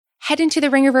head into the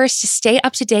Ringerverse to stay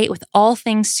up to date with all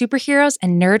things superheroes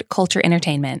and nerd culture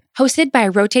entertainment. Hosted by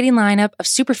a rotating lineup of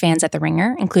superfans at The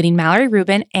Ringer, including Mallory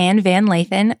Rubin and Van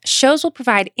Lathan, shows will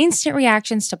provide instant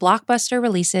reactions to blockbuster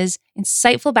releases,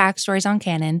 insightful backstories on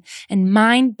canon, and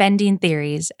mind-bending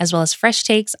theories, as well as fresh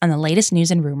takes on the latest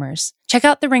news and rumors. Check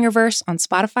out The Ringerverse on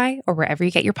Spotify or wherever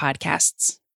you get your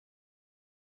podcasts.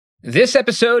 This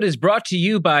episode is brought to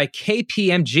you by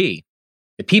KPMG.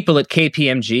 The people at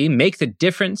KPMG make the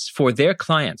difference for their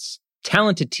clients.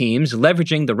 Talented teams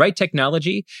leveraging the right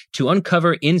technology to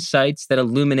uncover insights that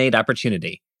illuminate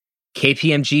opportunity.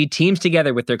 KPMG teams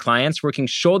together with their clients, working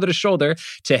shoulder to shoulder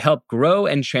to help grow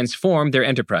and transform their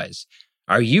enterprise.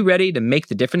 Are you ready to make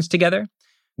the difference together?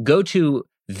 Go to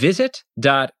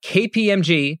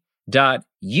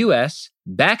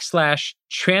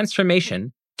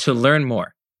visit.kpmg.us/transformation to learn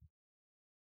more.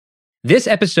 This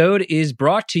episode is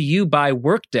brought to you by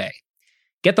Workday.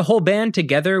 Get the whole band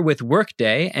together with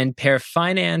Workday and pair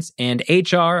finance and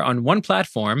HR on one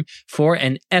platform for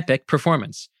an epic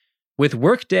performance. With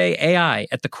Workday AI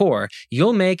at the core,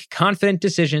 you'll make confident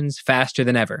decisions faster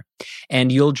than ever.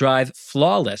 And you'll drive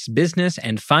flawless business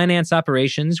and finance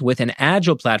operations with an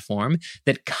agile platform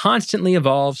that constantly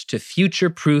evolves to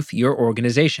future-proof your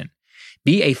organization.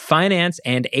 Be a finance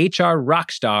and HR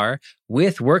rockstar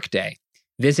with Workday.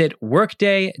 Visit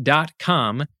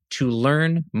workday.com to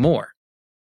learn more.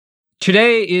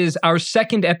 Today is our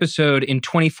second episode in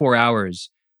 24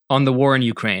 hours on the war in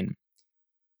Ukraine.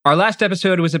 Our last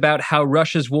episode was about how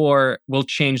Russia's war will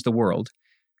change the world.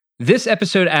 This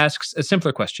episode asks a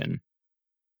simpler question.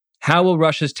 How will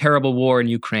Russia's terrible war in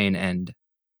Ukraine end?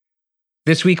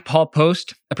 This week, Paul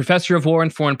Post, a professor of war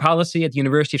and foreign policy at the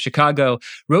University of Chicago,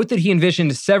 wrote that he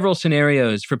envisioned several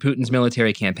scenarios for Putin's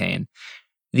military campaign.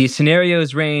 These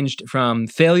scenarios ranged from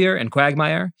failure and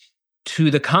quagmire to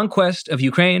the conquest of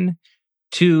Ukraine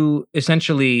to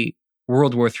essentially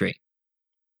World War III.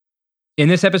 In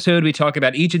this episode, we talk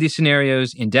about each of these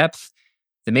scenarios in depth,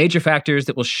 the major factors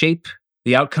that will shape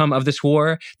the outcome of this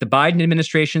war, the Biden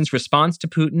administration's response to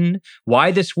Putin,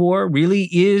 why this war really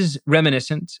is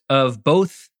reminiscent of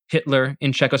both Hitler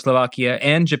in Czechoslovakia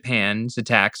and Japan's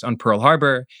attacks on Pearl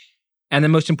Harbor, and the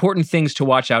most important things to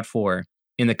watch out for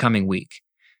in the coming week.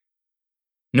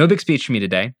 No big speech for me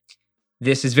today.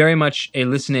 This is very much a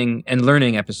listening and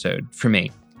learning episode for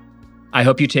me. I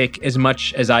hope you take as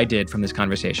much as I did from this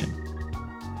conversation.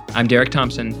 I'm Derek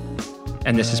Thompson,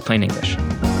 and this is Plain English.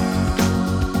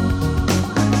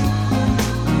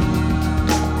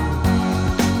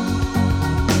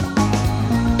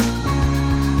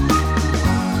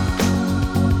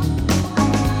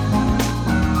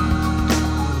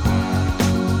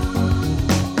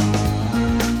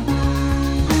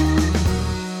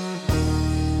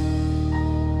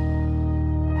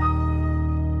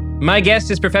 My guest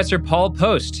is Professor Paul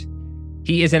Post.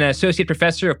 He is an associate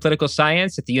professor of political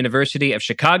science at the University of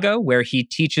Chicago, where he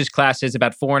teaches classes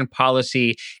about foreign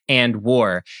policy and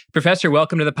war. Professor,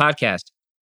 welcome to the podcast.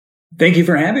 Thank you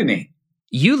for having me.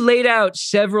 You laid out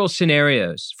several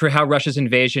scenarios for how Russia's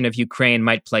invasion of Ukraine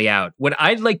might play out. What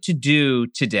I'd like to do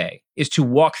today is to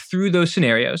walk through those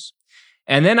scenarios,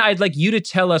 and then I'd like you to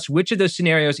tell us which of those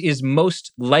scenarios is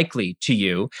most likely to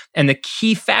you and the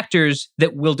key factors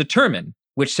that will determine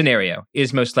which scenario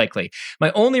is most likely.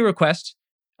 My only request,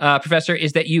 Professor,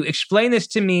 is that you explain this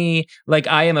to me like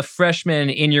I am a freshman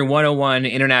in your 101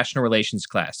 international relations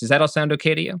class. Does that all sound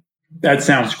okay to you? That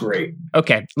sounds great.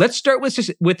 Okay, let's start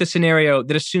with the scenario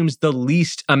that assumes the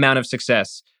least amount of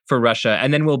success for Russia,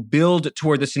 and then we'll build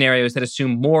toward the scenarios that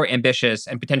assume more ambitious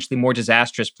and potentially more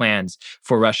disastrous plans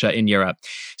for Russia in Europe.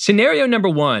 Scenario number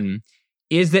one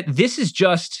is that this is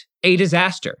just a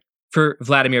disaster for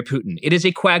Vladimir Putin. It is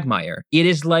a quagmire. It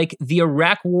is like the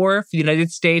Iraq War for the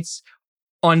United States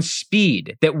on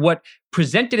speed, that what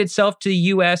presented itself to the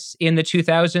U.S. in the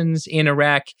 2000s in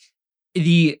Iraq,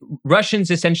 the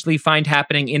Russians essentially find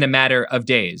happening in a matter of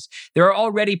days. There are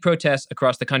already protests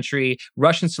across the country.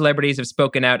 Russian celebrities have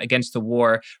spoken out against the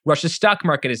war. Russia's stock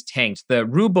market is tanked. The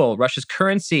ruble, Russia's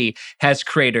currency, has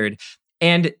cratered.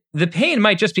 And the pain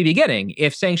might just be beginning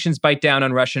if sanctions bite down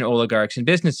on Russian oligarchs and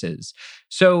businesses.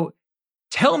 So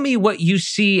tell me what you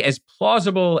see as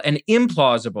plausible and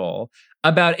implausible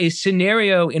about a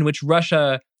scenario in which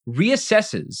Russia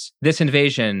reassesses this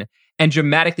invasion and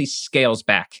dramatically scales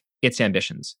back its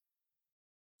ambitions.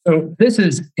 So this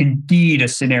is indeed a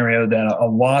scenario that a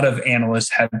lot of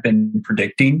analysts have been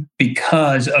predicting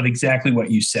because of exactly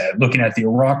what you said. Looking at the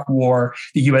Iraq War,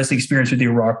 the U.S. experience with the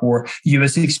Iraq War,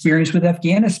 U.S. experience with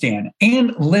Afghanistan.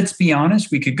 And let's be honest,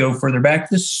 we could go further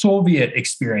back, the Soviet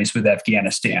experience with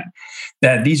Afghanistan.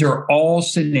 That these are all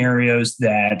scenarios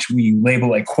that we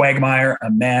label a quagmire, a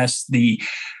mess. The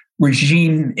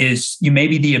regime is,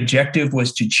 maybe the objective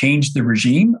was to change the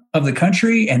regime of the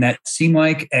country, and that seemed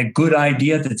like a good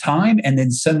idea at the time. And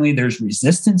then suddenly there's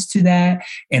resistance to that,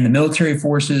 and the military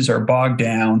forces are bogged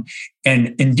down.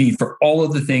 And indeed, for all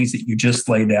of the things that you just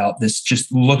laid out, this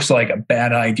just looks like a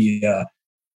bad idea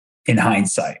in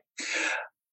hindsight.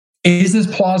 Is this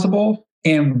plausible?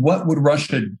 And what would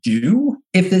Russia do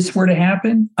if this were to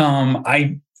happen?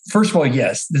 First of all,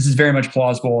 yes, this is very much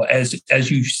plausible.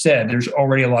 As you said, there's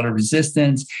already a lot of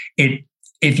resistance.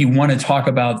 If you want to talk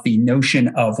about the notion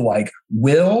of like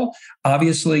will,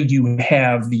 obviously you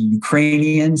have the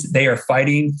Ukrainians, they are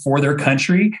fighting for their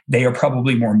country. They are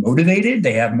probably more motivated.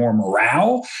 They have more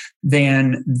morale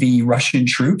than the Russian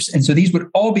troops. And so these would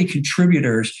all be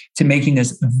contributors to making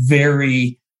this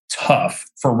very tough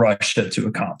for Russia to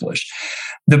accomplish.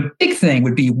 The big thing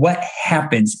would be what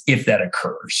happens if that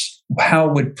occurs. How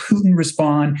would Putin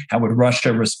respond? How would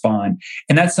Russia respond?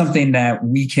 And that's something that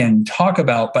we can talk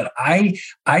about, but I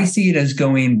see it as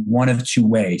going one of two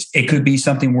ways. It could be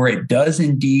something where it does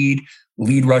indeed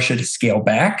lead Russia to scale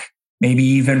back, maybe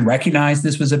even recognize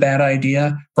this was a bad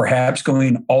idea, perhaps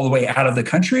going all the way out of the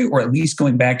country, or at least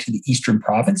going back to the eastern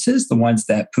provinces, the ones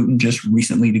that Putin just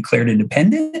recently declared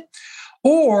independent.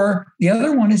 Or the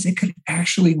other one is it could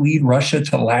actually lead Russia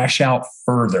to lash out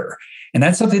further. And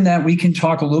that's something that we can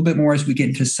talk a little bit more as we get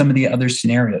into some of the other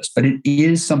scenarios, but it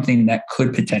is something that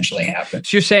could potentially happen.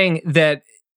 So you're saying that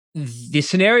the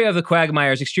scenario of the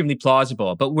quagmire is extremely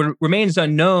plausible, but what remains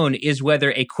unknown is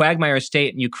whether a quagmire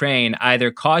state in Ukraine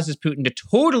either causes Putin to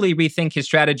totally rethink his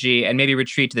strategy and maybe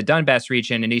retreat to the Donbass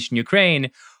region in eastern Ukraine,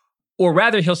 or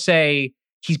rather he'll say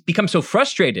he's become so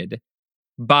frustrated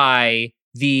by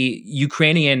the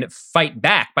Ukrainian fight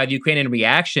back, by the Ukrainian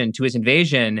reaction to his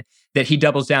invasion, that he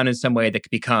doubles down in some way that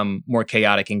could become more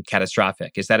chaotic and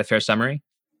catastrophic. Is that a fair summary?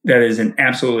 That is an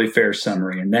absolutely fair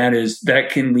summary. And that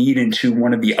can lead into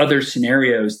one of the other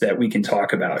scenarios that we can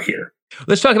talk about here.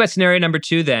 Let's talk about scenario number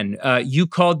 2 then. You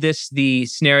called this the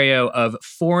scenario of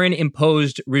foreign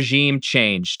imposed regime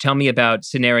change. Tell me about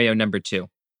scenario number 2.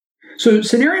 So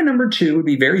scenario number 2 would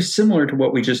be very similar to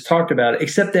what we just talked about,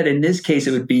 except that in this case,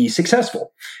 it would be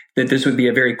successful, that this would be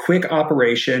a very quick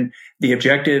operation. The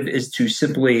objective is to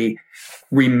simply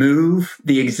remove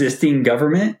the existing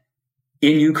government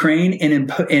in Ukraine and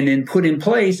then put in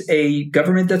place a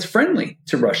government that's friendly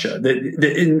to Russia.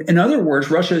 In other words,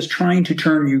 Russia is trying to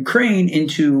turn Ukraine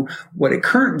into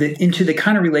into the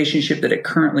kind of relationship that it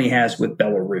currently has with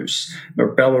Belarus.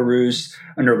 Or Belarus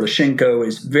under Lukashenko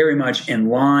is very much in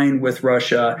line with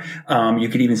Russia. You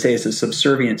could even say it's a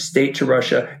subservient state to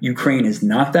Russia. Ukraine is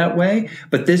not that way,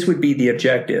 but this would be the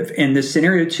objective. And the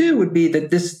scenario 2 would be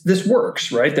that this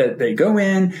works, right? That they go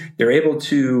in, they're able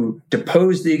to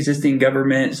depose the existing government.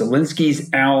 Zelensky's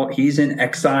out, he's in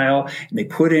exile, and they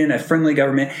put in a friendly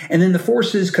government. And then the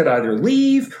forces could either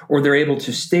leave or they're able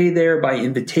to stay there by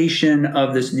invitation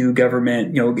of this new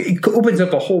government. It opens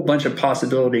up a whole bunch of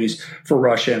possibilities for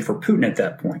Russia and for Putin at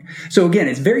that point. So again,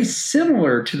 it's very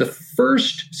similar to the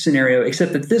first scenario,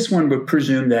 except that this one would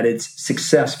presume that it's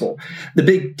successful. The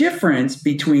big difference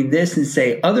between this and,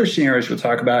 say, other scenarios we'll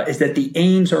talk about is that the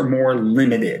aims are more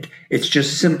limited. It's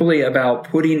just simply about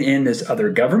putting in this other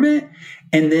government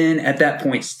and then at that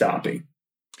point stopping.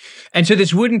 And so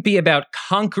this wouldn't be about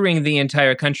conquering the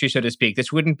entire country, so to speak.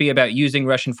 This wouldn't be about using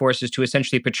Russian forces to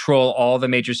essentially patrol all the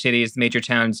major cities, major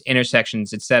towns,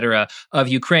 intersections, et cetera, of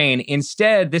Ukraine.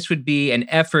 Instead, this would be an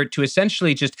effort to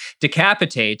essentially just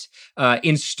decapitate,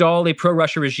 install a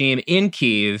pro-Russia regime in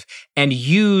Kyiv, and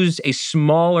use a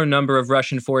smaller number of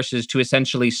Russian forces to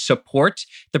essentially support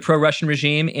the pro-Russian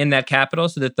regime in that capital,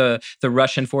 so that the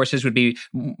Russian forces would be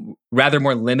rather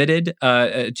more limited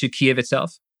to Kyiv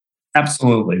itself?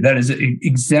 Absolutely. That is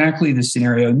exactly the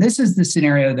scenario. And this is the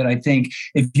scenario that I think,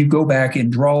 if you go back and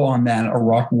draw on that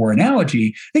Iraq War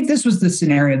analogy, I think this was the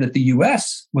scenario that the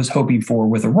U.S. was hoping for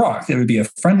with Iraq. There would be a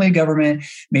friendly government.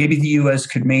 Maybe the U.S.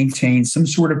 could maintain some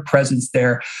sort of presence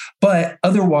there. But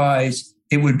otherwise,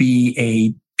 it would be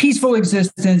a peaceful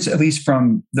existence, at least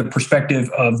from the perspective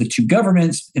of the two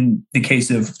governments. In the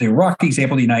case of the Iraq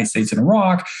example, the United States and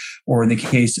Iraq, or in the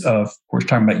case of course,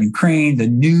 talking about Ukraine, the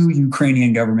new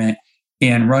Ukrainian government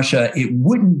in Russia, it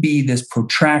wouldn't be this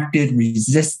protracted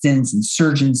resistance,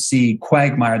 insurgency,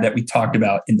 quagmire that we talked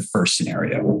about in the first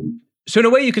scenario. So in a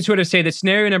way, you could sort of say that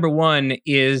scenario number one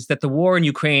is that the war in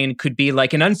Ukraine could be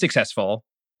like an unsuccessful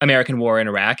American war in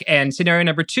Iraq. And scenario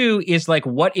number two is like,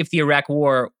 what if the Iraq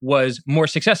war was more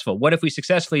successful? What if we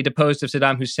successfully deposed of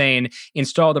Saddam Hussein,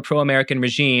 installed a pro-American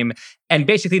regime, and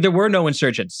basically there were no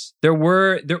insurgents. There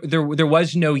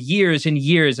was no years and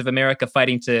years of America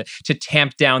fighting to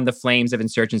tamp down the flames of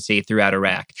insurgency throughout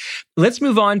Iraq. Let's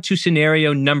move on to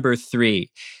scenario number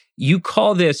three. You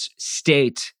call this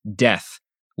state death.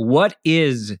 What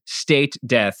is state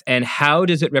death, and how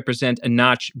does it represent a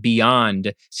notch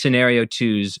beyond scenario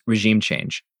two's regime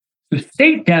change? The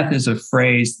state death is a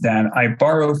phrase that I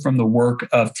borrowed from the work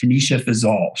of Tanisha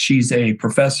Fazal. She's a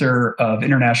professor of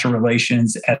international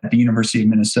relations at the University of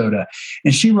Minnesota.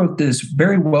 And she wrote this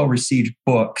very well-received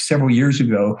book several years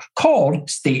ago called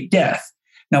State Death.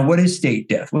 Now, what is state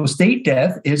death? Well, state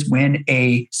death is when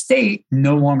a state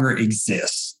no longer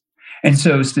exists. And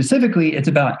so specifically, it's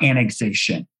about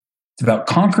annexation. It's about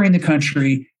conquering the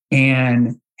country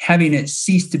and having it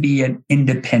cease to be an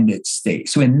independent state.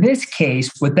 So in this case,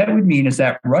 what that would mean is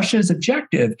that Russia's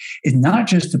objective is not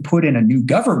just to put in a new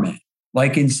government,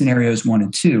 like in scenarios 1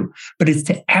 and 2, but it's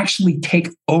to actually take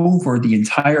over the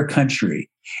entire country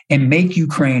and make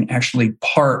Ukraine actually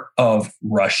part of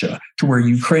Russia, to where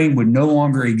Ukraine would no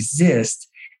longer exist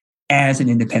as an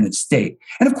independent state.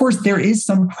 And of course, there is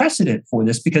some precedent for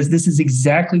this because this is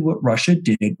exactly what Russia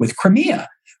did with Crimea.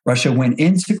 Russia went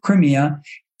into Crimea,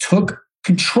 took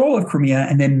control of Crimea,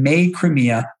 and then made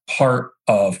Crimea part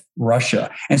of Russia.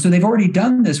 And so they've already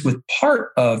done this with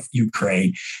part of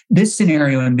Ukraine. This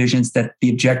scenario envisions that the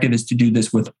objective is to do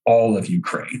this with all of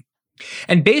Ukraine.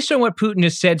 And based on what Putin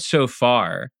has said so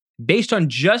far, based on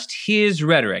just his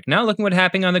rhetoric, not looking at what's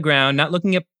happening on the ground, not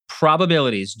looking at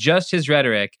probabilities, just his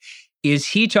rhetoric, is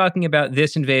he talking about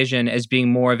this invasion as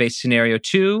being more of a scenario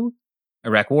 2,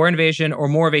 Iraq war invasion, or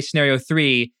more of a scenario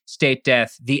 3, state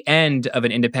death, the end of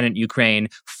an independent Ukraine,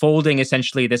 folding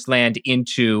essentially this land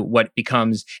into what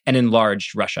becomes an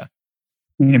enlarged Russia?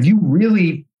 I mean, if you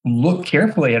really look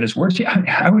carefully at his words,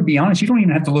 I would be honest, you don't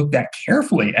even have to look that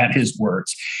carefully at his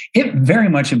words. It very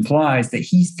much implies that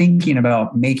he's thinking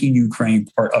about making Ukraine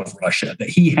part of Russia, that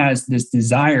he has this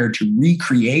desire to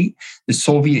recreate the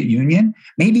Soviet Union,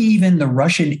 maybe even the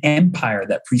Russian Empire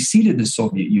that preceded the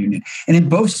Soviet Union. And in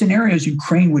both scenarios,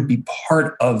 Ukraine would be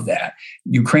part of that.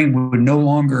 Ukraine would no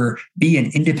longer be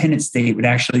an independent state, it would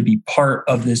actually be part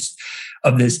of this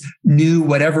new,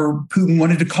 whatever Putin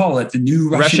wanted to call it, the new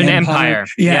Russian Empire.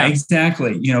 Yeah,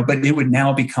 exactly. But it would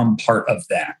now become part of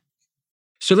that.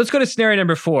 So let's go to scenario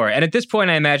number 4. And at this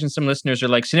point, I imagine some listeners are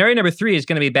like, scenario number 3 is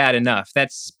going to be bad enough.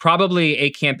 That's probably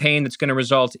a campaign that's going to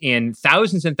result in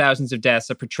thousands and thousands of deaths,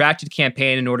 a protracted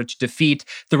campaign in order to defeat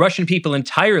the Russian people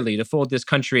entirely, to fold this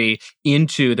country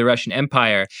into the Russian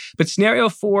Empire. But scenario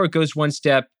 4 goes one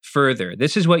step further.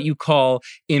 This is what you call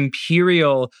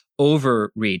imperial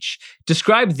overreach.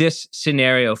 Describe this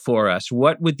scenario for us.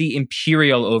 What would the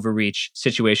imperial overreach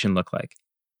situation look like?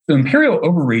 So imperial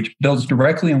overreach builds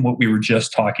directly on what we were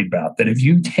just talking about, that if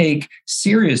you take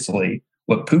seriously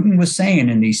what Putin was saying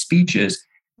in these speeches,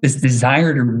 this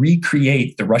desire to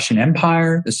recreate the Russian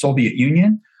Empire, the Soviet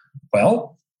Union,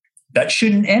 well, that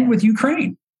shouldn't end with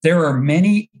Ukraine. There are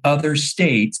many other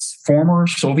states, former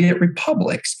Soviet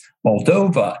republics,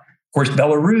 Moldova, of course,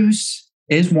 Belarus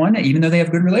is one, even though they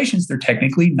have good relations, they're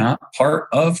technically not part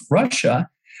of Russia.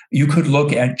 You could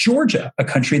look at Georgia, a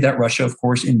country that Russia, of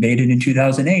course, invaded in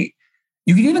 2008.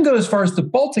 You could even go as far as the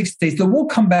Baltic states, though we'll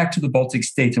come back to the Baltic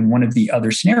states in one of the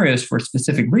other scenarios for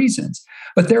specific reasons.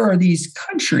 But there are these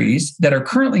countries that are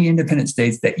currently independent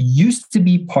states that used to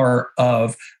be part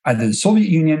of either the Soviet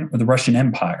Union or the Russian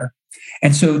Empire.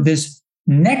 And so this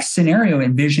next scenario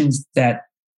envisions that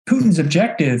Putin's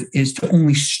objective is to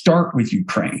only start with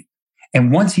Ukraine.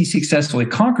 And once he successfully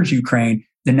conquers Ukraine,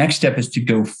 the next step is to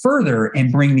go further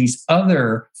and bring these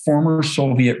other former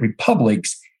Soviet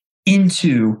republics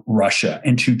into Russia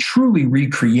and to truly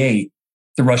recreate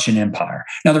the Russian Empire.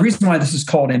 Now, the reason why this is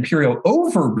called imperial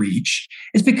overreach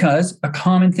is because a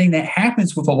common thing that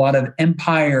happens with a lot of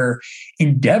empire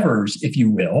endeavors, if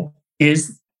you will,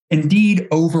 is indeed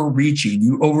overreaching.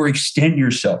 You overextend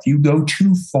yourself. You go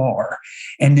too far.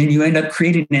 And then you end up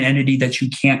creating an entity that you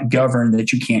can't govern,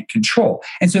 that you can't control.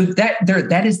 And so that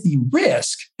is the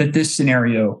risk that this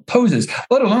scenario poses,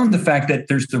 let alone the fact that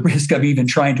there's the risk of even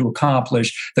trying to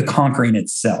accomplish the conquering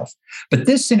itself. But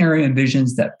this scenario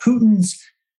envisions that Putin's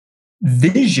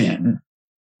vision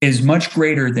is much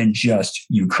greater than just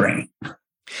Ukraine.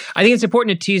 I think it's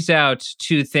important to tease out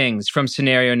two things from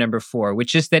scenario number 4,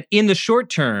 which is that in the short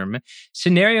term,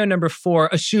 scenario number 4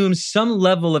 assumes some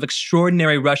level of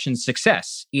extraordinary Russian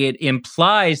success. It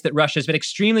implies that Russia has been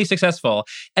extremely successful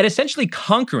at essentially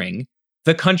conquering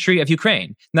the country of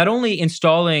Ukraine, not only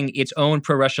installing its own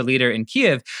pro-Russia leader in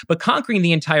Kiev, but conquering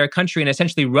the entire country and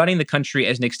essentially running the country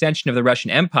as an extension of the Russian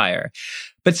Empire.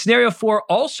 But scenario 4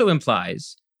 also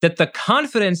implies that the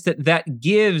confidence that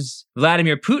gives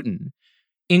Vladimir Putin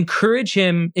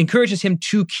encourages him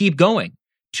to keep going,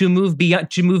 to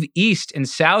move east and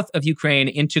south of Ukraine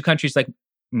into countries like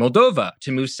Moldova,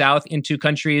 to move south into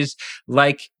countries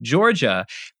like Georgia,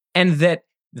 and that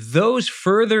those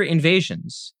further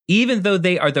invasions, even though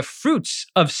they are the fruits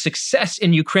of success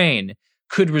in Ukraine,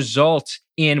 could result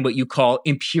in what you call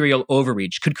imperial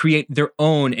overreach, could create their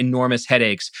own enormous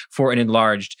headaches for an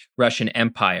enlarged Russian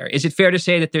empire. Is it fair to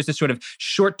say that there's this sort of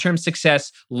short-term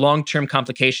success, long-term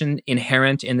complication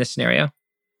inherent in this scenario?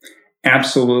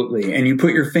 Absolutely. And you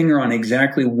put your finger on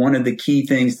exactly one of the key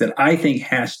things that I think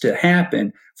has to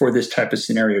happen for this type of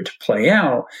scenario to play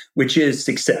out, which is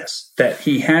success. That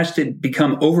he has to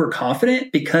become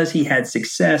overconfident because he had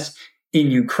success in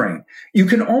Ukraine. You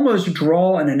can almost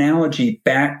draw an analogy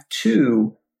back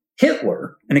to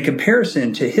Hitler and a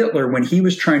comparison to Hitler when he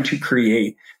was trying to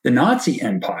create the Nazi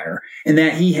empire, and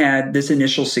that he had this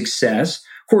initial success.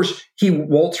 Of course, he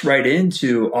waltzed right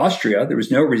into Austria. There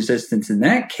was no resistance in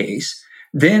that case.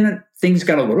 Then things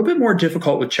got a little bit more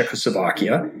difficult with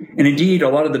Czechoslovakia. And indeed, a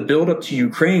lot of the buildup to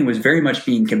Ukraine was very much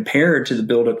being compared to the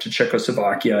buildup to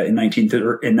Czechoslovakia in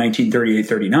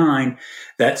 1938-39,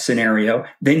 that scenario.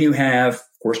 Then you have,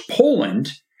 of course,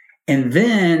 Poland. And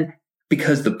then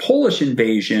because the Polish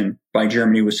invasion by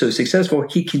Germany was so successful,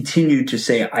 he continued to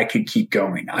say, I could keep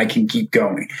going. I can keep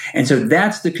going. And so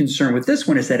that's the concern with this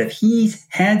one, is that if he's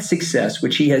had success,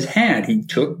 which he has had, he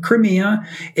took Crimea.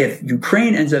 If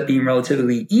Ukraine ends up being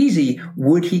relatively easy,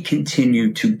 would he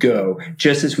continue to go,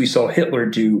 just as we saw Hitler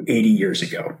do 80 years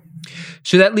ago?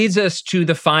 So that leads us to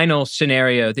the final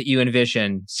scenario that you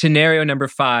envision. Scenario number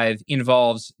 5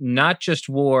 involves not just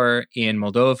war in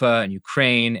Moldova and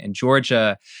Ukraine and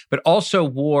Georgia, but also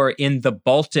war in the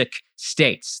Baltic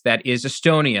states. That is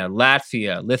Estonia,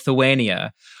 Latvia,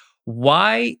 Lithuania.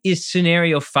 Why is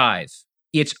scenario 5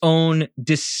 its own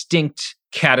distinct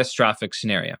catastrophic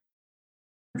scenario?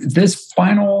 This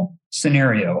final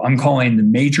scenario, I'm calling the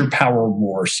major power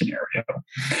war scenario.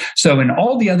 So in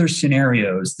all the other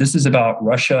scenarios, this is about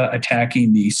Russia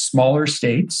attacking the smaller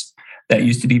states that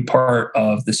used to be part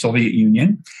of the Soviet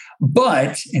Union.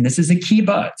 But, and this is a key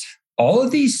but, all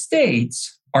of these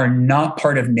states are not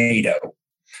part of NATO,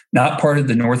 not part of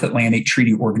the North Atlantic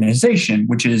Treaty Organization,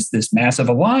 which is this massive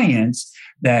alliance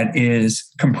that is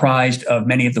comprised of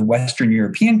many of the Western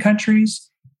European countries,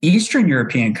 Eastern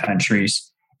European countries,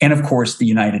 and of course, the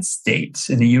United States,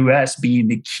 and the US being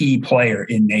the key player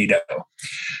in NATO.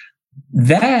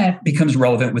 That becomes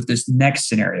relevant with this next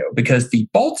scenario because the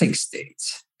Baltic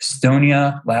states,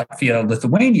 Estonia, Latvia,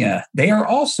 Lithuania, they are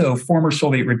also former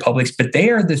Soviet republics, but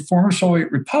they are the former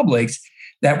Soviet republics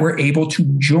that were able to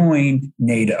join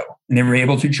NATO, and they were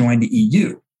able to join the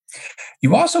EU.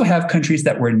 You also have countries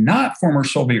that were not former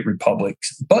Soviet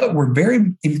republics, but were very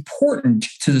important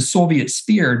to the Soviet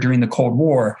sphere during the Cold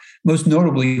War, most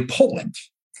notably Poland.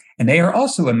 And they are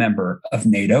also a member of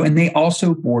NATO, and they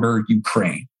also border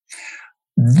Ukraine.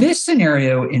 This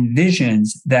scenario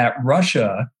envisions that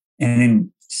Russia, and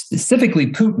specifically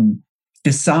Putin,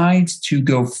 decides to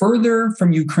go further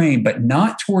from Ukraine, but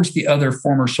not towards the other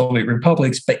former Soviet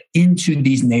republics, but into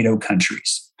these NATO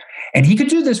countries. And he could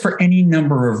do this for any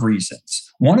number of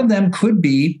reasons. One of them could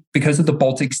be because of the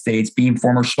Baltic states being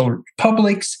former Soviet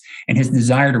republics and his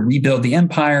desire to rebuild the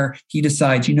empire. He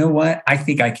decides, you know what? I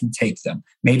think I can take them.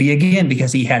 Maybe again,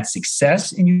 because he had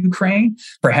success in Ukraine.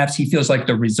 Perhaps he feels like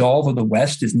the resolve of the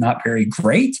West is not very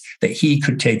great, that he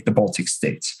could take the Baltic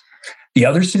states. The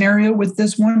other scenario with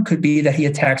this one could be that he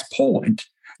attacks Poland.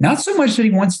 Not so much that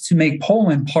he wants to make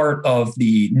Poland part of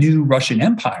the new Russian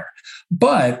Empire,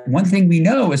 but one thing we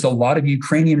know is a lot of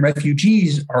Ukrainian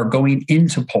refugees are going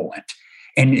into Poland.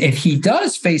 And if he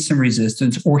does face some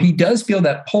resistance, or he does feel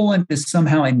that Poland is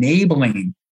somehow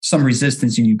enabling some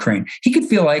resistance in Ukraine, he could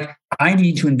feel like, I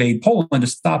need to invade Poland to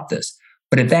stop this.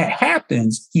 But if that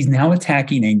happens, he's now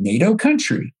attacking a NATO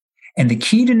country. And the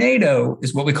key to NATO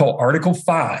is what we call Article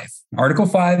 5. Article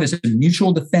 5 is a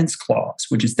mutual defense clause,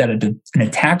 which is that an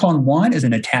attack on one is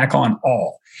an attack on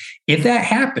all. If that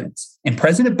happens, and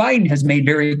President Biden has made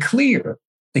very clear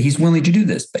that he's willing to do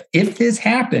this, but if this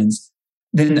happens,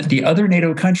 then the other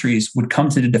NATO countries would come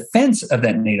to the defense of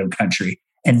that NATO country.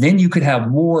 And then you could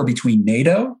have war between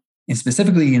NATO and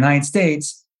specifically the United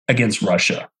States, against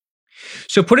Russia.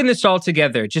 So putting this all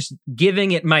together, just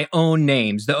giving it my own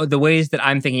names, the ways that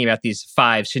I'm thinking about these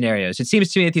 5 scenarios, it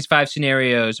seems to me that these 5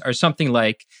 scenarios are something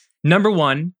like, number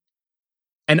 1,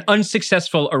 an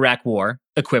unsuccessful Iraq war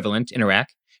equivalent in Iraq.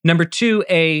 Number 2,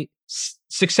 a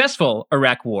successful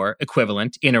Iraq war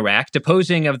equivalent in Iraq,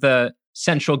 deposing of the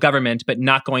central government, but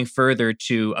not going further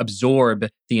to absorb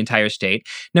the entire state.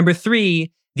 Number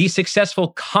 3, the successful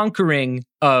conquering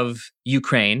of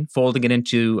Ukraine, folding it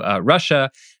into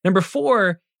Russia. Number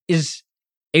 4 is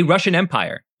a Russian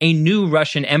empire, a new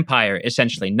Russian empire,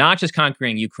 essentially, not just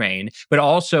conquering Ukraine, but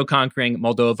also conquering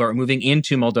Moldova or moving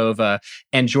into Moldova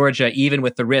and Georgia, even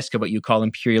with the risk of what you call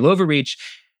imperial overreach.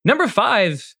 Number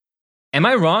 5, am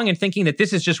I wrong in thinking that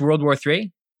this is just World War III?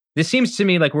 This seems to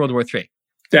me like World War III.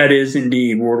 That is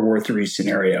indeed World War III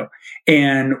scenario.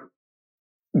 And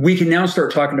we can now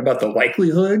start talking about the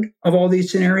likelihood of all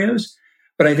these scenarios.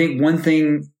 But I think one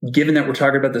thing, given that we're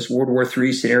talking about this World War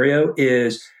III scenario,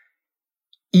 is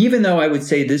even though I would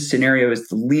say this scenario is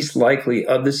the least likely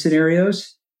of the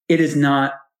scenarios, it is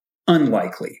not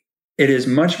unlikely. It is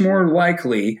much more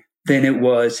likely than it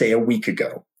was, say, a week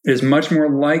ago. It is much more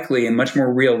likely and much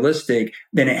more realistic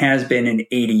than it has been in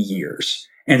 80 years.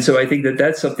 And so I think that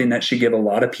that's something that should give a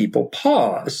lot of people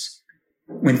pause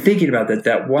when thinking about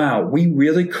that, wow, we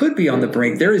really could be on the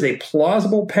brink. There is a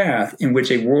plausible path in which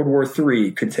a World War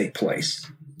III could take place.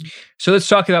 So let's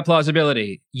talk about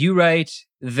plausibility. You write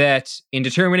that in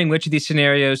determining which of these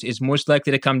scenarios is most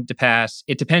likely to come to pass,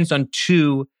 it depends on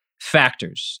 2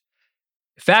 factors.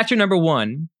 Factor number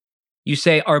 1, you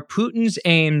say, are Putin's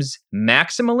aims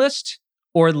maximalist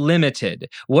or limited?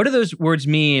 What do those words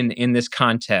mean in this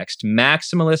context?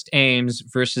 Maximalist aims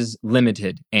versus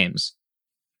limited aims.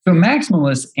 So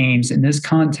maximalist aims in this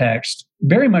context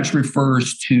very much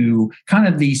refers to kind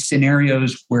of these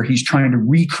scenarios where he's trying to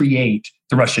recreate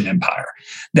the Russian Empire,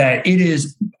 that it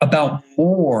is about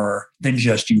more than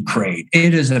just Ukraine.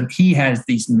 He has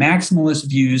these maximalist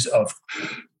views of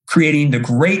creating the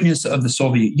greatness of the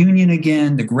Soviet Union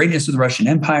again, the greatness of the Russian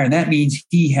Empire. And that means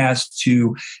he has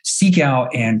to seek out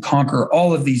and conquer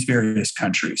all of these various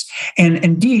countries. And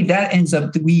indeed, that ends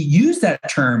up, we use that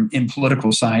term in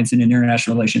political science and in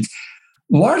international relations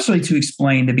largely to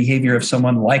explain the behavior of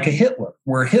someone like a Hitler,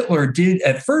 where Hitler did,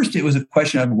 at first, it was a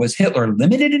question of, was Hitler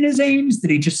limited in his aims?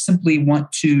 Did he just simply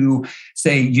want to,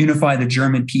 say, unify the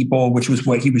German people, which was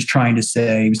what he was trying to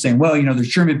say? He was saying, well, there's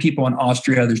German people in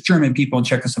Austria, there's German people in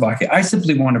Czechoslovakia. I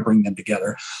simply want to bring them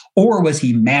together. Or was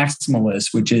he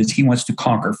maximalist, which is he wants to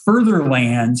conquer further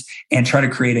lands and try to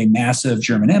create a massive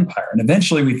German empire? And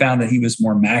eventually we found that he was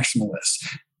more maximalist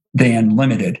than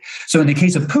limited. So in the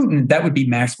case of Putin, that would be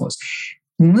maximalist.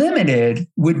 Limited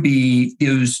would be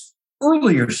those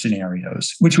earlier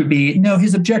scenarios, which would be, no,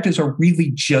 his objectives are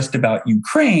really just about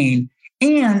Ukraine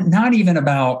and not even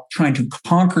about trying to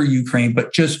conquer Ukraine,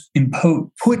 but just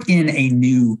put in a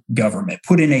new government,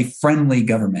 put in a friendly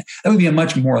government. That would be a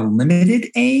much more limited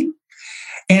aim.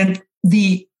 And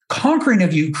the conquering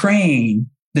of Ukraine,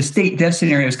 the state death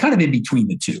scenario, is kind of in between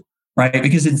the two, right?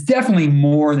 Because it's definitely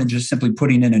more than just simply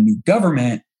putting in a new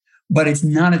government, but it's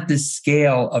not at the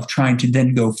scale of trying to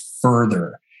then go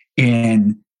further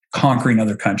in conquering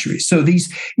other countries. So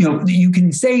these, you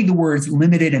can say the words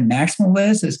limited and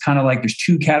maximalist is kind of like there's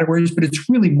 2 categories, but it's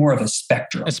really more of a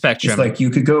spectrum. A spectrum. It's like you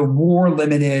could go more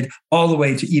limited all the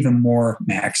way to even more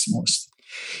maximalist.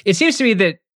 It seems to me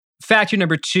that factor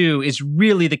number 2 is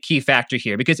really the key factor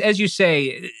here, because as you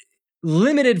say,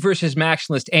 limited versus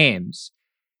maximalist aims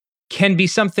can be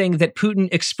something that Putin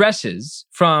expresses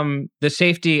from the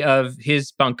safety of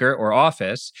his bunker or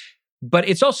office, but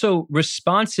it's also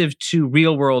responsive to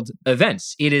real-world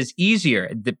events. It is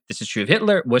easier, this is true of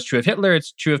Hitler, was true of Hitler,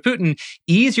 it's true of Putin,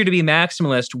 easier to be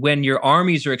maximalist when your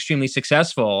armies are extremely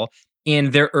successful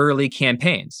in their early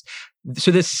campaigns. So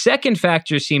the second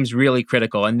factor seems really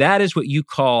critical, and that is what you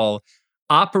call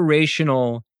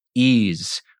operational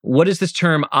ease. What is this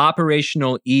term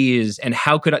operational ease, and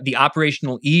how could the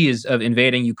operational ease of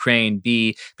invading Ukraine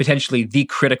be potentially the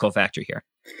critical factor here?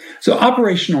 So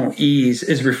operational ease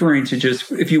is referring to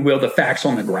just, if you will, the facts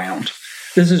on the ground.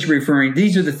 This is referring,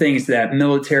 these are the things that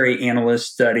military analysts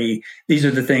study. These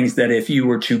are the things that if you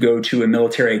were to go to a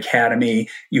military academy,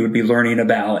 you would be learning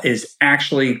about, is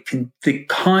actually the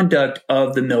conduct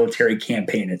of the military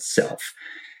campaign itself.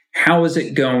 How is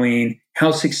it going? How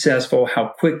successful? How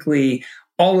quickly?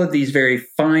 All of these very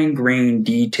fine-grained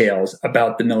details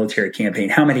about the military campaign.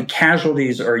 How many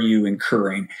casualties are you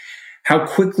incurring? How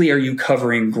quickly are you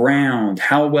covering ground?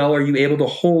 How well are you able to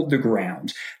hold the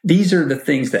ground? These are the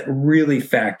things that really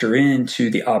factor into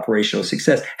the operational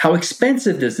success. How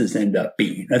expensive does this end up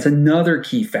being? That's another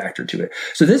key factor to it.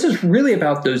 So this is really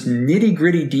about those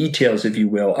nitty-gritty details, if you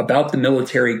will, about the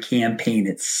military campaign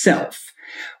itself.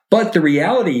 But the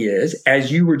reality is, as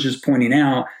you were just pointing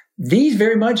out, these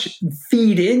very much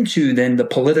feed into then the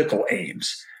political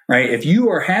aims. Right? If you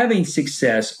are having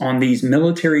success on these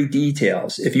military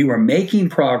details, if you are making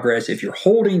progress, if you're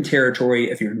holding territory,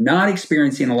 if you're not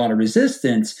experiencing a lot of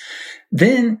resistance,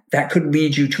 then that could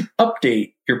lead you to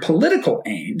update your political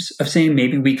aims of saying,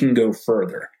 maybe we can go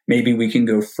further. Maybe we can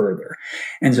go further.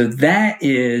 And so that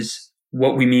is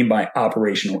what we mean by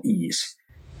operational ease.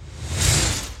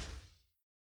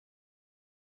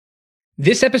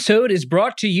 This episode is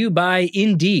brought to you by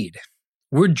Indeed.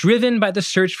 We're driven by the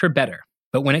search for better.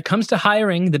 But when it comes to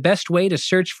hiring, the best way to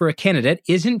search for a candidate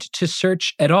isn't to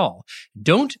search at all.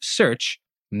 Don't search,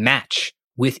 match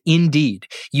with Indeed.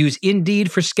 Use Indeed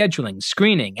for scheduling,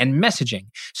 screening, and messaging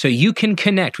so you can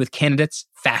connect with candidates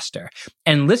faster.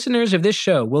 And listeners of this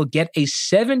show will get a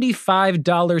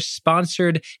 $75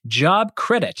 sponsored job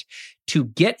credit to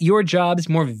get your jobs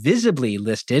more visibly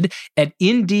listed at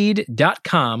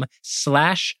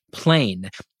Indeed.com/plane.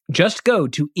 Just go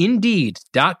to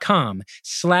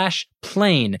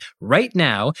Indeed.com/plane right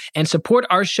now and support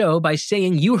our show by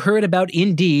saying you heard about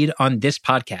Indeed on this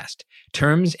podcast.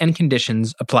 Terms and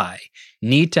conditions apply.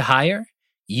 Need to hire?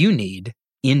 You need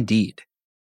Indeed.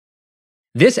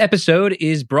 This episode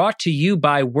is brought to you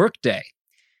by Workday.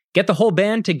 Get the whole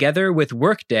band together with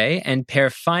Workday and pair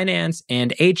finance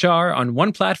and HR on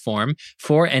one platform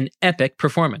for an epic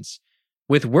performance.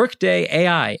 With Workday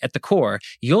AI at the core,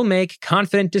 you'll make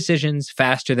confident decisions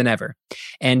faster than ever.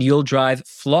 And you'll drive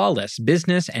flawless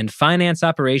business and finance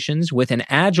operations with an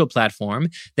agile platform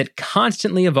that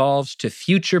constantly evolves to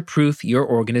future-proof your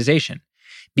organization.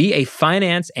 Be a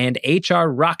finance and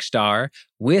HR rockstar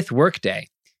with Workday.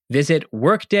 Visit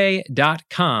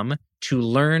workday.com to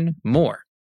learn more.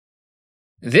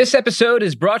 This episode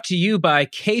is brought to you by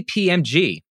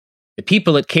KPMG. The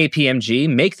people at KPMG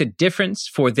make the difference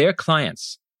for their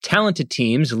clients. Talented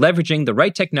teams leveraging the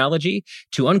right technology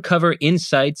to uncover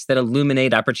insights that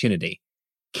illuminate opportunity.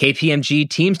 KPMG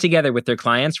teams together with their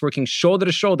clients, working shoulder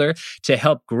to shoulder to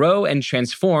help grow and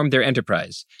transform their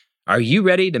enterprise. Are you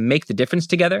ready to make the difference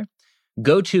together?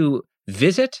 Go to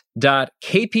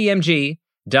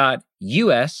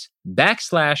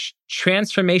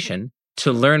visit.kpmg.us/transformation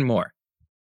to learn more.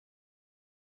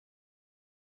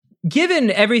 Given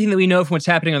everything that we know from what's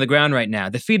happening on the ground right now,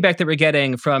 the feedback that we're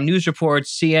getting from news reports,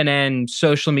 CNN,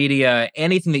 social media,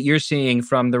 anything that you're seeing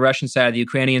from the Russian side, the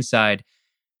Ukrainian side,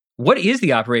 what is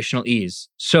the operational ease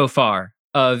so far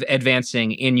of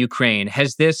advancing in Ukraine?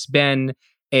 Is this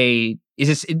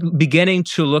beginning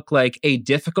to look like a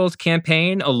difficult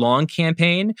campaign, a long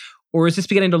campaign? Or is this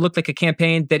beginning to look like a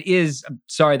campaign that is,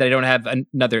 sorry that I don't have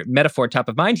another metaphor top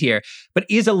of mind here, but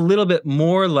is a little bit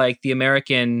more like the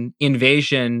American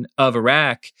invasion of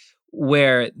Iraq,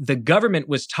 where the government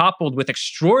was toppled with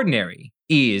extraordinary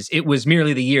ease? It was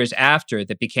merely the years after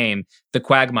that became the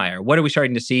quagmire. What are we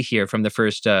starting to see here from the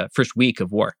first week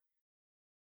of war?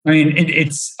 I mean,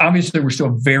 it's obviously we're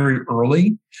still very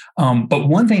early, but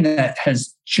one thing that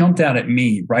has jumped out at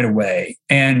me right away,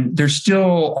 and there's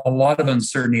still a lot of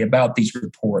uncertainty about these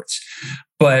reports,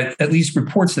 but at least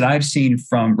reports that I've seen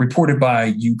reported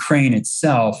by Ukraine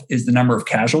itself, is the number of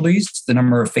casualties, the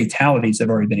number of fatalities that have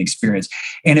already been experienced.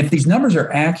 And if these numbers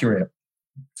are accurate,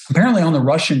 apparently on the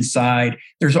Russian side,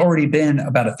 there's already been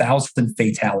about 1,000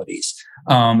 fatalities,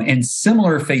 and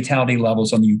similar fatality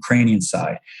levels on the Ukrainian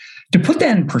side. To put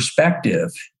that in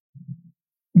perspective,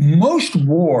 most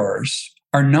wars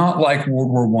are not like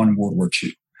World War I, World War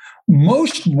II.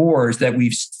 Most wars that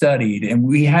we've studied, and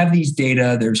we have these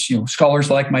data, there's scholars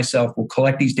like myself will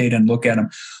collect these data and look at them.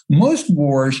 Most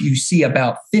wars, you see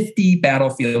about 50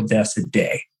 battlefield deaths a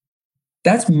day.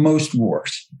 That's most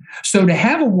wars. So to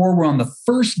have a war where on the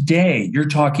first day, you're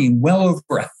talking well over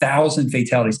 1,000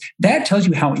 fatalities, that tells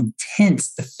you how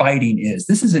intense the fighting is.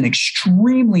 This is an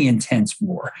extremely intense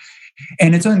war.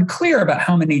 And it's unclear about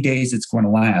how many days it's going to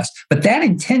last. But that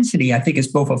intensity, I think, is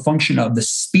both a function of the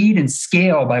speed and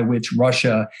scale by which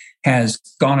Russia has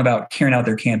gone about carrying out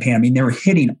their campaign. I mean, they were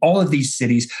hitting all of these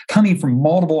cities, coming from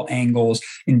multiple angles,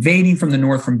 invading from the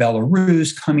north from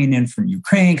Belarus, coming in from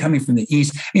Ukraine, coming from the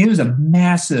east. I mean, it was a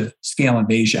massive scale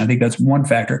invasion. I think that's one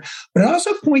factor. But it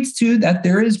also points to that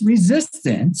there is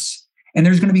resistance, and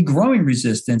there's going to be growing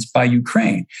resistance by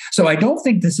Ukraine. So I don't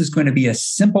think this is going to be a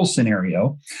simple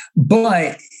scenario,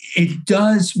 but it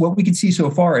does, what we can see so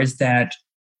far is that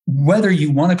whether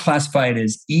you want to classify it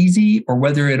as easy or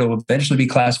whether it'll eventually be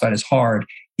classified as hard,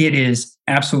 it is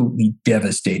absolutely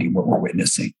devastating what we're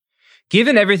witnessing.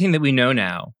 Given everything that we know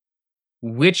now,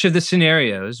 which of the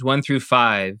scenarios, 1 through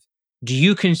 5, do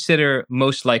you consider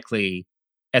most likely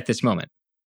at this moment?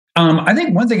 I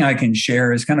think one thing I can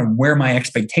share is kind of where my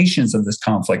expectations of this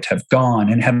conflict have gone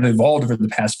and have evolved over the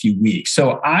past few weeks.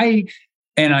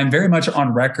 I'm very much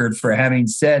on record for having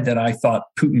said that I thought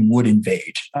Putin would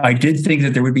invade. I did think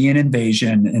that there would be an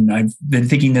invasion, and I've been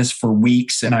thinking this for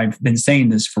weeks, and I've been saying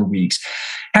this for weeks.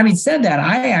 Having said that,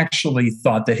 I actually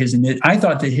thought that his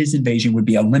invasion would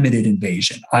be a limited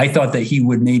invasion. I thought that he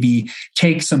would maybe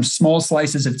take some small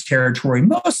slices of territory,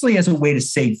 mostly as a way to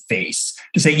save face,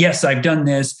 to say, yes, I've done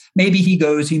this. Maybe he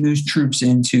moves troops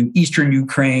into eastern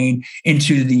Ukraine,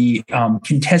 into the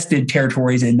contested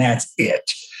territories, and that's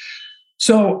it.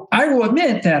 So I will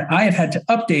admit that I have had to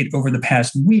update over the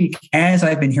past week as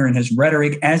I've been hearing his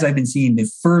rhetoric, as I've been seeing the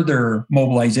further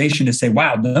mobilization to say,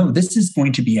 wow, no, this is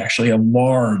going to be actually a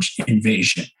large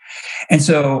invasion. And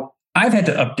so I've had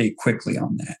to update quickly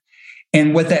on that.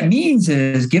 And what that means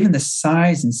is, given the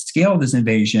size and scale of this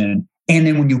invasion, and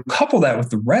then when you couple that with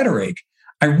the rhetoric,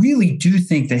 I really do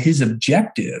think that his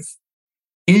objective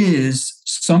is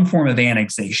some form of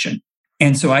annexation.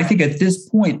 And so I think at this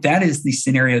point, that is the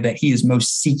scenario that he is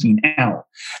most seeking out.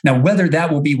 Now, whether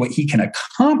that will be what he can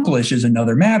accomplish is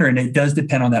another matter, and it does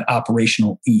depend on that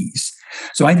operational ease.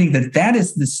 So I think that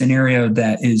is the scenario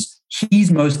that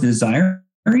he's most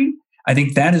desiring. I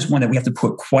think that is one that we have to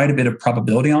put quite a bit of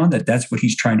probability on, that's what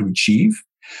he's trying to achieve.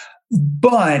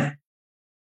 But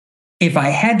if I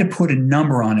had to put a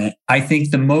number on it, I think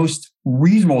the most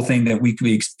reasonable thing that we could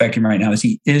be expecting right now is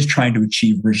he is trying to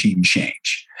achieve regime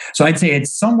change. So I'd say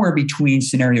it's somewhere between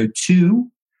scenario 2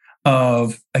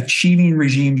 of achieving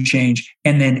regime change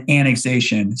and then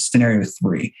annexation, scenario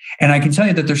 3. And I can tell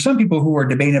you that there's some people who are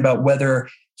debating about whether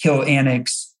he'll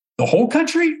annex the whole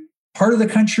country, part of the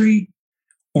country,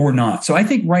 or not. So I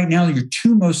think right now your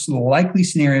two most likely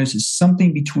scenarios is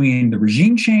something between the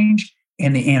regime change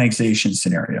and the annexation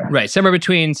scenario. Right. Somewhere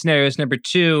between scenarios number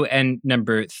 2 and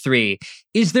number 3.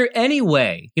 Is there any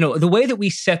way, the way that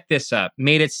we set this up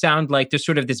made it sound like there's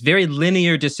sort of this very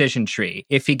linear decision tree.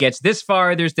 If he gets this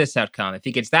far, there's this outcome. If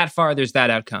he gets that far, there's that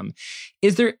outcome.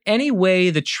 Is there any way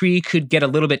the tree could get a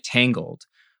little bit tangled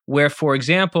where, for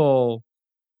example,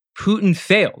 Putin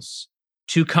fails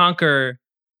to conquer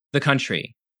the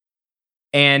country,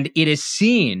 and it is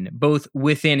seen both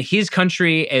within his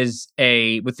country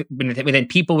within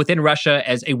people within Russia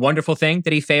as a wonderful thing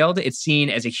that he failed. It's seen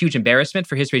as a huge embarrassment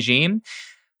for his regime.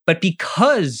 But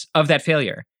because of that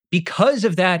failure, because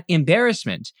of that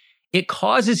embarrassment, it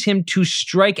causes him to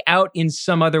strike out in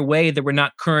some other way that we're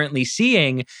not currently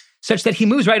seeing, such that he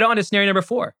moves right on to scenario number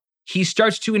 4. He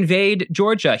starts to invade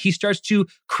Georgia. He starts to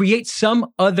create some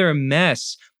other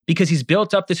mess because he's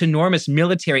built up this enormous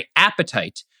military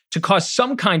appetite to cause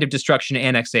some kind of destruction and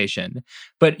annexation.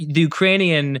 But the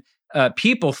Ukrainian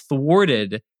people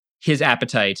thwarted his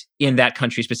appetite in that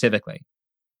country specifically.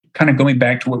 Kind of going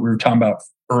back to what we were talking about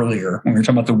earlier, when we were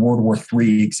talking about the World War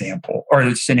III example or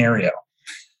the scenario.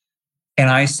 And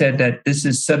I said that this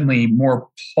is suddenly more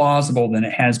plausible than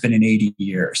it has been in 80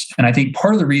 years. And I think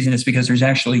part of the reason is because there's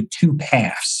actually 2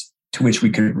 paths to which we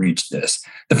could reach this.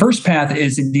 The first path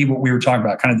is indeed what we were talking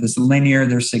about, kind of this linear,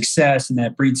 there's success and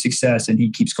that breeds success and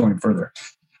he keeps going further.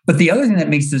 But the other thing that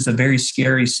makes this a very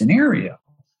scary scenario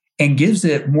and gives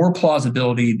it more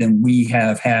plausibility than we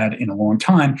have had in a long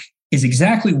time is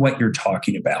exactly what you're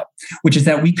talking about, which is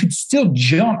that we could still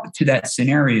jump to that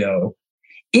scenario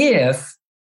if,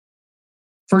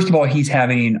 first of all, he's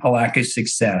having a lack of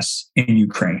success in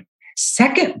Ukraine.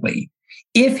 Secondly,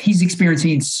 if he's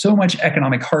experiencing so much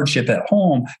economic hardship at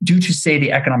home due to, say,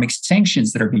 the economic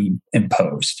sanctions that are being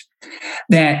imposed,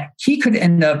 that he could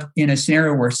end up in a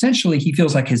scenario where essentially he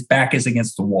feels like his back is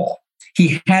against the wall.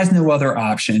 He has no other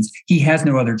options. He has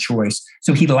no other choice.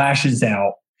 So he lashes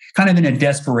out kind of in a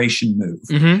desperation move.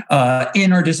 Mm-hmm.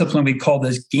 In our discipline, we call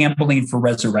this gambling for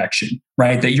resurrection,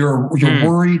 right? That you're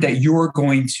worried that you're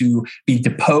going to be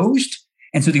deposed.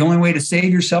 And so the only way to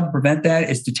save yourself and prevent that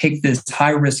is to take this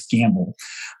high-risk gamble.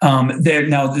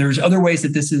 There's other ways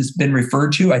that this has been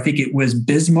referred to. I think it was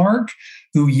Bismarck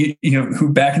who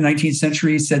back in the 19th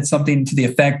century said something to the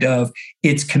effect of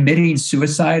it's committing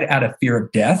suicide out of fear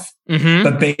of death. Mm-hmm.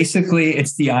 But basically,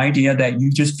 it's the idea that you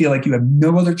just feel like you have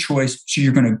no other choice, so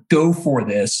you're going to go for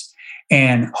this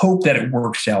and hope that it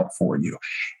works out for you.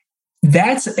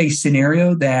 That's a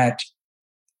scenario that,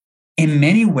 in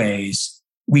many ways,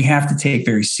 we have to take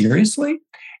very seriously.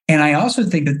 And I also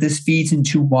think that this feeds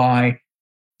into why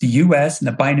the US and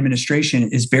the Biden administration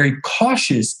is very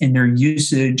cautious in their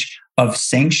usage of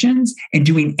sanctions and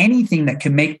doing anything that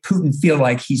can make Putin feel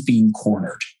like he's being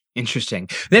cornered. Interesting.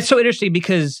 That's so interesting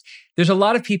because there's a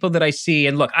lot of people that I see,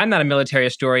 and look, I'm not a military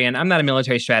historian, I'm not a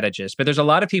military strategist, but there's a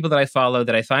lot of people that I follow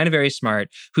that I find very smart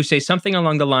who say something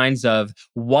along the lines of,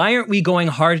 why aren't we going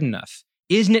hard enough?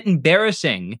 Isn't it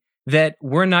embarrassing that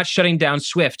we're not shutting down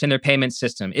SWIFT and their payment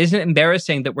system? Isn't it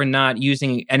embarrassing that we're not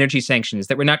using energy sanctions,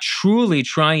 that we're not truly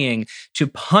trying to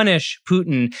punish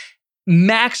Putin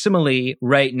maximally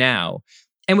right now?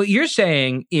 And what you're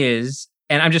saying is,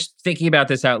 and I'm just thinking about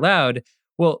this out loud,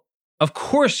 well, of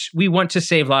course we want to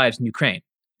save lives in Ukraine.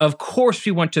 Of course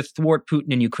we want to thwart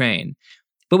Putin in Ukraine.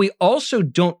 But we also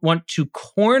don't want to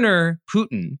corner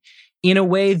Putin in a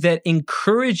way that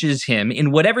encourages him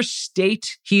in whatever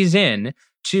state he's in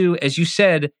to, as you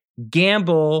said,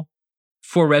 gamble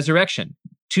for resurrection,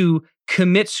 to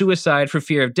commit suicide for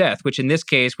fear of death, which in this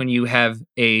case, when you have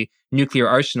a nuclear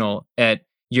arsenal at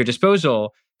your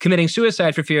disposal, committing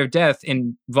suicide for fear of death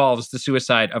involves the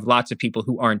suicide of lots of people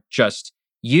who aren't just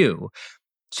you.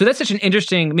 So that's such an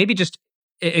interesting, maybe just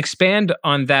expand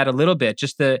on that a little bit,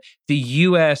 just the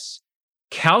U.S.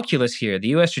 calculus here, the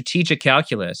U.S. strategic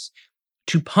calculus,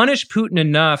 to punish Putin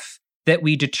enough that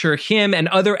we deter him and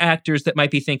other actors that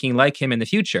might be thinking like him in the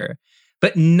future,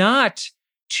 but not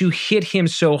to hit him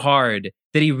so hard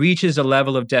that he reaches a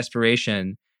level of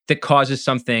desperation that causes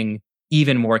something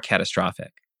even more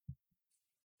catastrophic.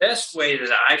 Best way that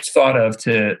I've thought of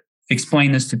to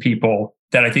explain this to people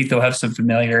that I think they'll have some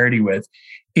familiarity with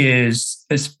is,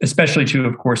 especially to,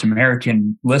 of course,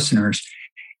 American listeners,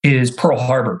 is Pearl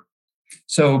Harbor.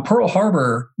 So Pearl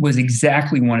Harbor was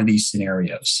exactly one of these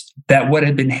scenarios. That what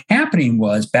had been happening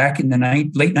was back in the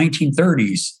late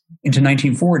 1930s into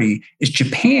 1940 is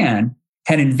Japan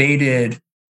had invaded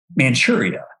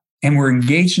Manchuria and were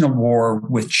engaged in a war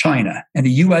with China. And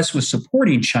the U.S. was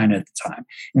supporting China at the time.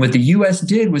 And what the U.S.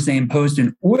 did was they imposed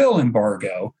an oil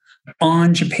embargo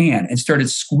on Japan and started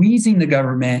squeezing the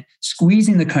government,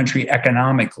 squeezing the country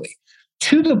economically,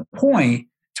 to the point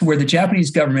to where the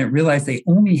Japanese government realized they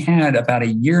only had about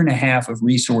a year and a half of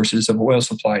resources of oil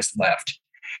supplies left.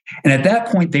 And at that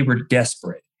point, they were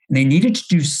desperate. And they needed to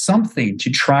do something to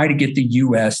try to get the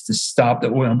U.S. to stop the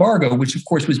oil embargo, which, of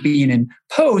course, was being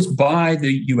imposed by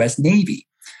the U.S. Navy.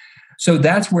 So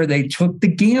that's where they took the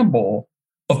gamble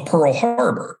of Pearl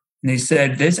Harbor. And they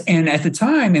said this, and at the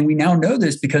time, and we now know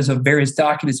this because of various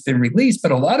documents been released,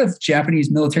 but a lot of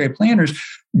Japanese military planners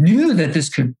knew that this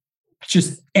could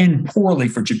just end poorly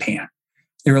for Japan.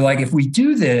 They were like, if we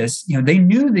do this, they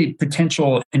knew the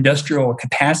potential industrial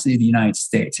capacity of the United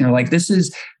States. And they're like, this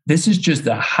is just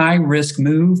a high risk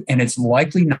move, and it's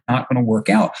likely not going to work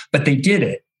out. But they did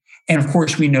it. And of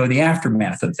course, we know the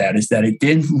aftermath of that is that it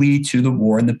did lead to the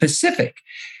war in the Pacific.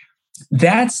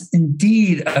 That's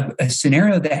indeed a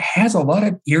scenario that has a lot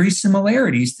of eerie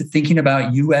similarities to thinking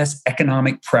about U.S.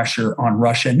 economic pressure on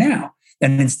Russia now.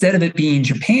 And instead of it being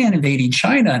Japan invading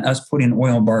China and us putting an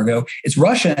oil embargo, it's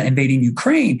Russia invading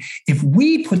Ukraine. If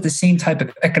we put the same type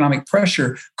of economic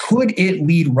pressure, could it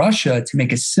lead Russia to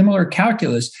make a similar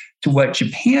calculus to what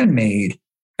Japan made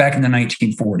back in the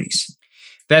 1940s?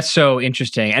 That's so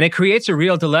interesting. And it creates a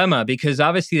real dilemma because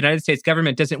obviously the United States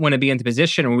government doesn't want to be in the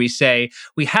position where we say,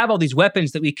 we have all these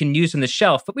weapons that we can use on the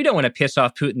shelf, but we don't want to piss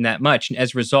off Putin that much. And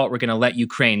as a result, we're going to let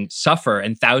Ukraine suffer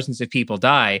and thousands of people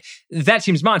die. That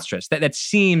seems monstrous. That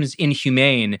seems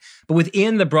inhumane. But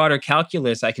within the broader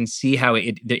calculus, I can see how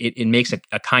it makes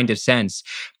a kind of sense.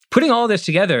 Putting all this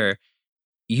together,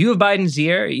 you have Biden's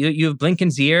ear, you have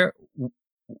Blinken's ear.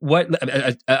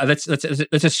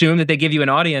 Let's assume that they give you an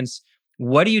audience.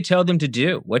 What do you tell them to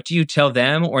do? What do you tell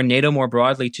them or NATO more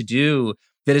broadly to do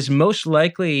that is most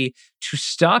likely to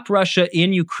stop Russia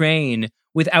in Ukraine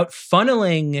without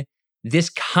funneling this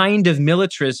kind of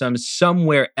militarism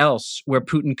somewhere else where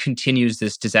Putin continues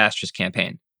this disastrous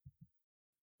campaign?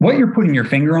 What you're putting your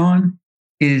finger on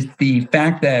is the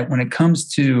fact that when it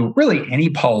comes to really any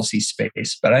policy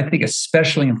space, but I think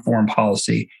especially in foreign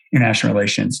policy, international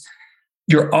relations,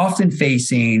 you're often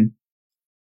facing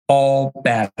all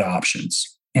bad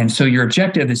options. And so your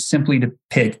objective is simply to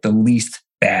pick the least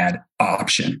bad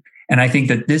option. And I think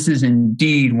that this is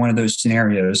indeed one of those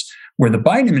scenarios where the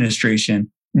Biden administration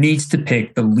needs to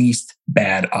pick the least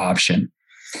bad option.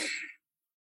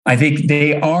 I think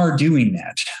they are doing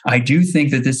that. I do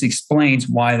think that this explains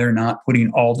why they're not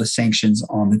putting all the sanctions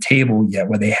on the table yet,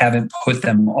 where they haven't put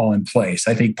them all in place.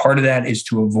 I think part of that is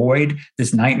to avoid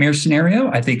this nightmare scenario.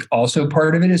 I think also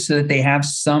part of it is so that they have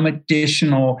some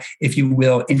additional, if you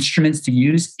will, instruments to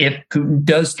use if Putin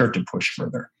does start to push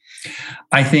further.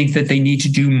 I think that they need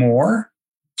to do more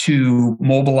to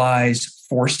mobilize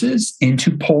forces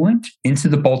into Poland, into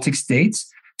the Baltic states,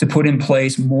 to put in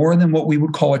place more than what we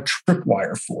would call a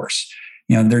tripwire force.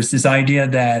 There's this idea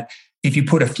that if you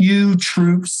put a few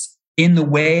troops in the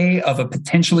way of a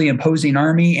potentially opposing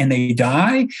army and they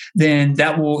die, then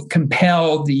that will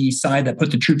compel the side that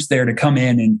put the troops there to come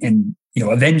in and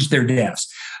avenge their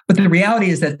deaths. But the reality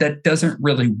is that that doesn't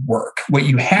really work. What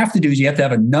you have to do is you have to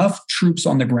have enough troops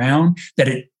on the ground that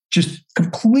it just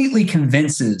completely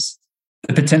convinces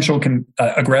the potential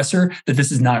aggressor that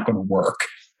this is not going to work.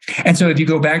 And so if you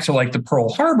go back to like the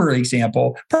Pearl Harbor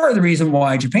example, part of the reason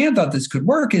why Japan thought this could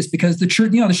work is because the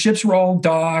ships were all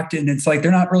docked and it's like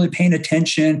they're not really paying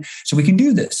attention. So we can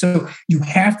do this. So you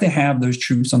have to have those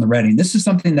troops on the ready. And this is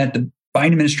something that the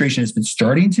Biden administration has been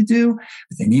starting to do,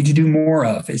 but they need to do more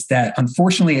of, is that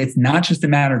unfortunately, it's not just a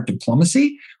matter of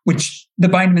diplomacy, which the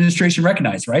Biden administration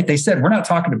recognized, right? They said, we're not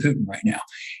talking to Putin right now.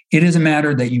 It is a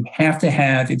matter that you have to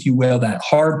have, if you will, that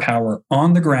hard power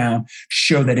on the ground,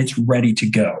 show that it's ready to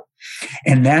go.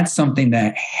 And that's something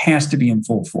that has to be in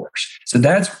full force. So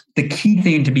that's the key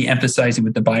thing to be emphasizing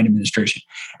with the Biden administration.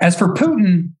 As for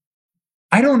Putin,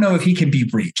 I don't know if he can be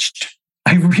reached.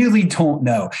 I really don't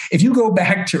know. If you go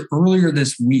back to earlier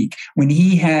this week when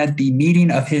he had the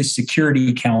meeting of his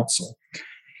Security Council,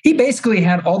 he basically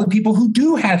had all the people who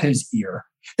do have his ear.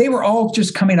 They were all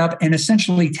just coming up and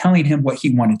essentially telling him what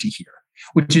he wanted to hear,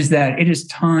 which is that it is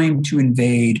time to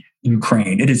invade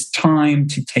Ukraine. It is time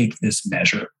to take this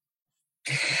measure.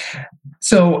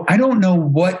 So I don't know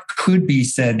what could be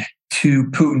said to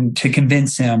Putin to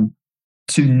convince him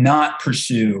to not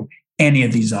pursue any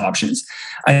of these options.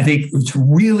 I think it's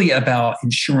really about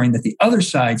ensuring that the other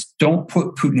sides don't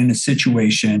put Putin in a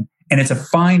situation, and it's a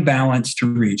fine balance to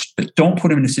reach, but don't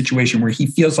put him in a situation where he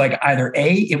feels like either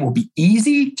A, it will be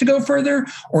easy to go further,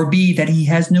 or B, that he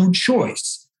has no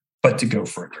choice but to go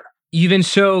further. You've been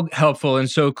so helpful and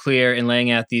so clear in laying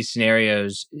out these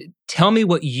scenarios. Tell me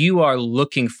what you are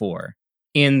looking for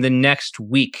in the next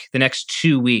week, the next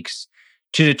 2 weeks,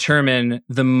 to determine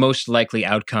the most likely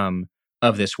outcome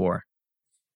of this war.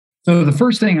 So the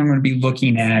first thing I'm going to be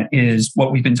looking at is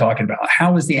what we've been talking about.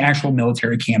 How is the actual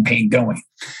military campaign going?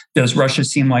 Does Russia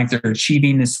seem like they're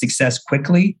achieving the success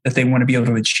quickly that they want to be able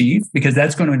to achieve? Because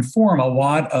that's going to inform a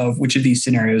lot of which of these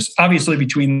scenarios, obviously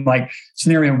between like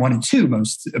scenario 1 and 2,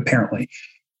 most apparently.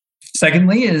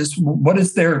 Secondly is what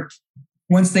is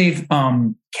once they've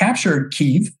captured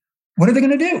Kyiv, what are they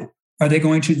going to do? Are they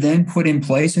going to then put in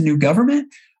place a new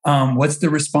government? What's the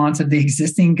response of the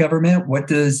existing government? What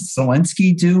does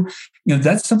Zelensky do?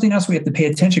 That's something else we have to pay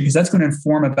attention, because that's going to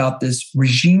inform about this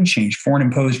regime change, foreign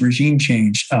imposed regime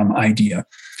change idea.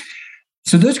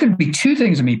 So those are going to be two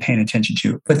things I'm going to be paying attention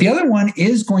to. But the other one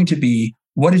is going to be,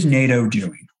 what is NATO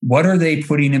doing? What are they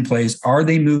putting in place? Are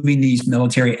they moving these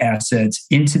military assets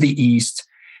into the East?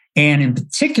 And in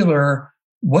particular,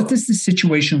 what does the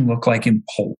situation look like in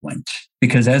Poland?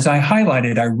 Because as I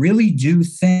highlighted, I really do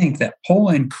think that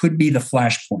Poland could be the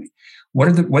flashpoint.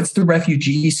 What's the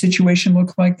refugee situation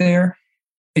look like there?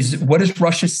 What is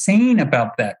Russia saying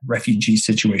about that refugee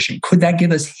situation? Could that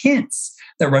give us hints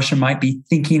that Russia might be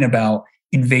thinking about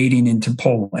invading into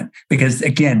Poland? Because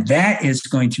again, that is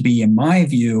going to be, in my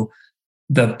view,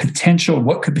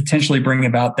 what could potentially bring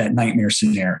about that nightmare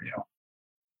scenario.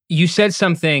 You said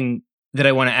something that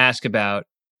I want to ask about,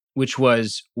 which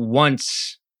was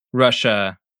once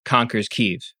Russia conquers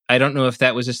Kyiv. I don't know if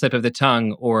that was a slip of the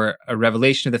tongue or a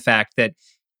revelation of the fact that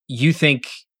you think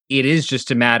it is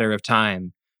just a matter of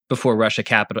time before Russia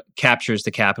captures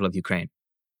the capital of Ukraine.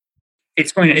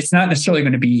 It's not necessarily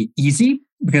going to be easy,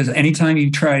 because anytime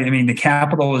you try, the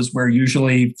capital is where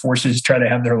usually forces try to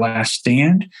have their last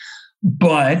stand.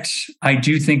 But I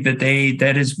do think that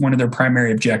that is one of their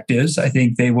primary objectives. I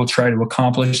think they will try to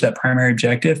accomplish that primary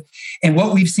objective. And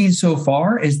what we've seen so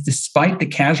far is, despite the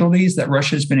casualties that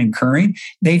Russia has been incurring,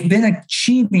 they've been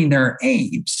achieving their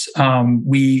aims.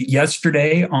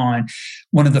 Yesterday, on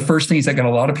one of the first things that got a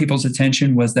lot of people's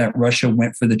attention was that Russia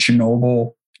went for the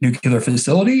Chernobyl nuclear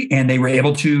facility, and they were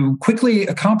able to quickly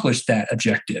accomplish that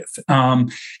objective.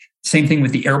 Same thing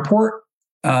with the airport.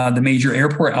 The major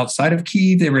airport outside of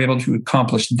Kyiv, they were able to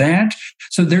accomplish that.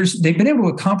 So they've been able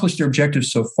to accomplish their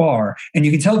objectives so far. And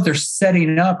you can tell that they're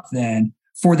setting up then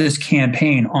for this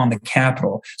campaign on the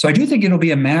capital. So I do think it'll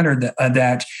be a matter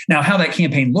that now how that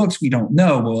campaign looks, we don't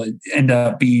know. Will it end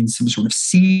up being some sort of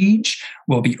siege?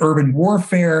 Will it be urban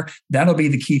warfare? That'll be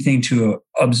the key thing to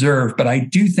observe. But I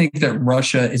do think that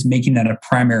Russia is making that a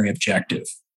primary objective.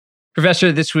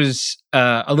 Professor, this was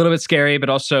a little bit scary, but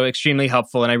also extremely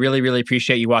helpful. And I really, really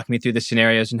appreciate you walking me through the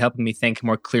scenarios and helping me think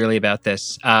more clearly about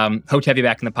this. Hope to have you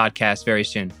back in the podcast very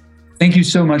soon. Thank you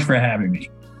so much for having me.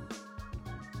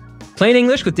 Plain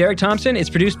English with Derek Thompson is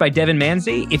produced by Devin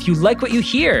Manzi. If you like what you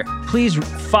hear, please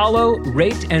follow,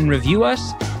 rate, and review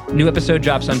us. New episode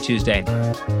drops on Tuesday.